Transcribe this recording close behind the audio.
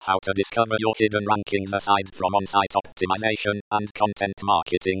How to discover your hidden rankings aside from on-site optimization and content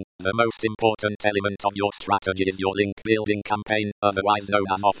marketing. The most important element of your strategy is your link building campaign, otherwise known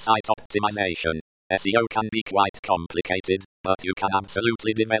as off-site optimization. SEO can be quite complicated, but you can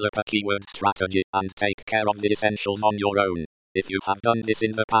absolutely develop a keyword strategy and take care of the essentials on your own. If you have done this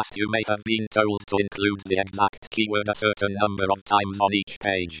in the past, you may have been told to include the exact keyword a certain number of times on each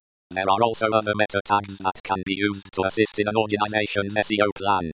page. There are also other meta tags that can be used to assist in an organization's SEO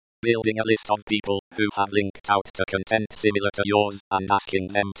plan. Building a list of people who have linked out to content similar to yours and asking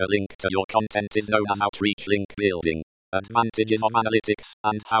them to link to your content is known as outreach link building. Advantages of analytics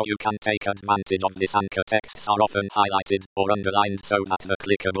and how you can take advantage of this. Anchor texts are often highlighted or underlined so that the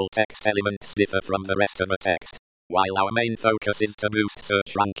clickable text elements differ from the rest of the text. While our main focus is to boost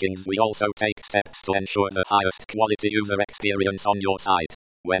search rankings, we also take steps to ensure the highest quality user experience on your site.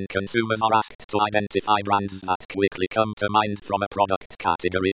 When consumers are asked to identify brands that quickly come to mind from a product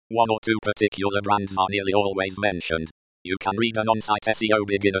category, one or two particular brands are nearly always mentioned. You can read an on-site SEO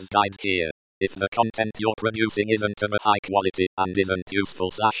beginner's guide here. If the content you're producing isn't of a high quality and isn't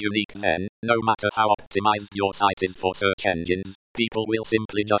useful/unique, then, no matter how optimized your site is for search engines, people will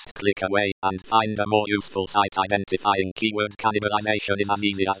simply just click away and find a more useful site. Identifying keyword cannibalization is as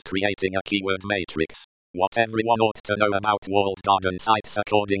easy as creating a keyword matrix. What everyone ought to know about walled garden sites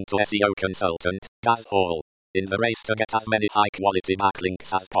according to SEO consultant Gaz Hall. In the race to get as many high-quality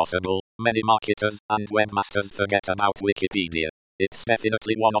backlinks as possible, many marketers and webmasters forget about Wikipedia. It's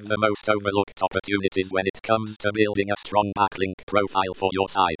definitely one of the most overlooked opportunities when it comes to building a strong backlink profile for your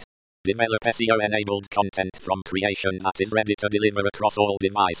site. Develop SEO-enabled content from creation that is ready to deliver across all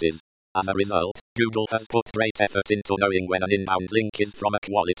devices. As a result, Google has put great effort into knowing when an inbound link is from a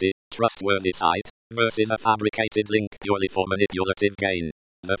quality, trustworthy site, versus a fabricated link purely for manipulative gain.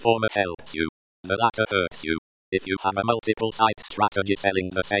 The former helps you. The latter hurts you. If you have a multiple site strategy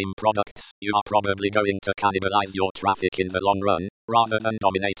selling the same products, you are probably going to cannibalize your traffic in the long run, rather than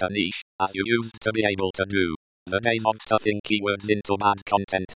dominate a niche, as you used to be able to do. The days of stuffing keywords into bad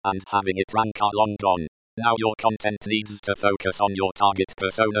content and having it rank are long gone. Now your content needs to focus on your target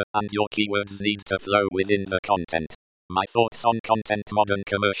persona and your keywords need to flow within the content. My thoughts on content. Modern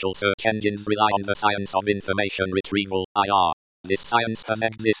commercial search engines rely on the science of information retrieval, IR. This science has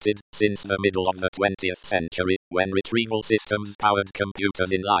existed since the middle of the 20th century, when retrieval systems powered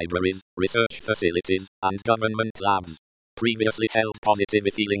computers in libraries, research facilities, and government labs. Previously held positive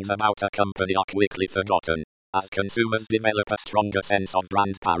feelings about a company are quickly forgotten. As consumers develop a stronger sense of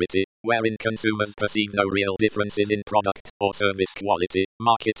brand parity, wherein consumers perceive no real differences in product or service quality,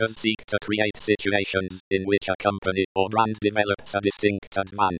 marketers seek to create situations in which a company or brand develops a distinct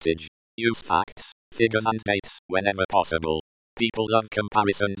advantage. Use facts, figures and dates whenever possible. People love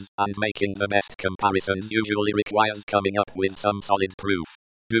comparisons, and making the best comparisons usually requires coming up with some solid proof.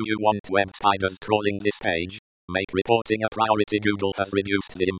 Do you want web spiders crawling this page? Make reporting a priority. Google has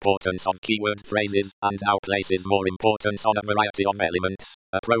reduced the importance of keyword phrases and now places more importance on a variety of elements,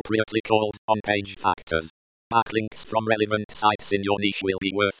 appropriately called on-page factors. Backlinks from relevant sites in your niche will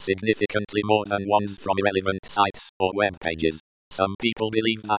be worth significantly more than ones from irrelevant sites or web pages. Some people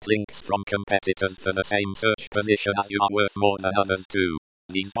believe that links from competitors for the same search position as you are worth more than others too.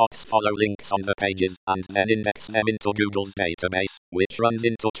 These bots follow links on the pages and then index them into Google's database, which runs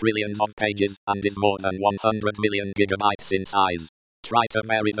into trillions of pages and is more than 100 million gigabytes in size. Try to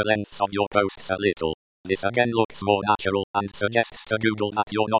vary the lengths of your posts a little. This again looks more natural and suggests to Google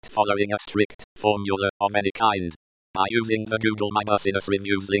that you're not following a strict formula of any kind. By using the Google My Business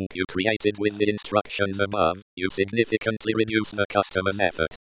Reviews link you created with the instructions above, you significantly reduce the customer's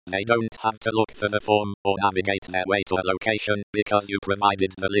effort. They don't have to look for the form or navigate their way to a location because you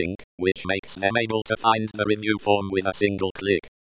provided the link, which makes them able to find the review form with a single click.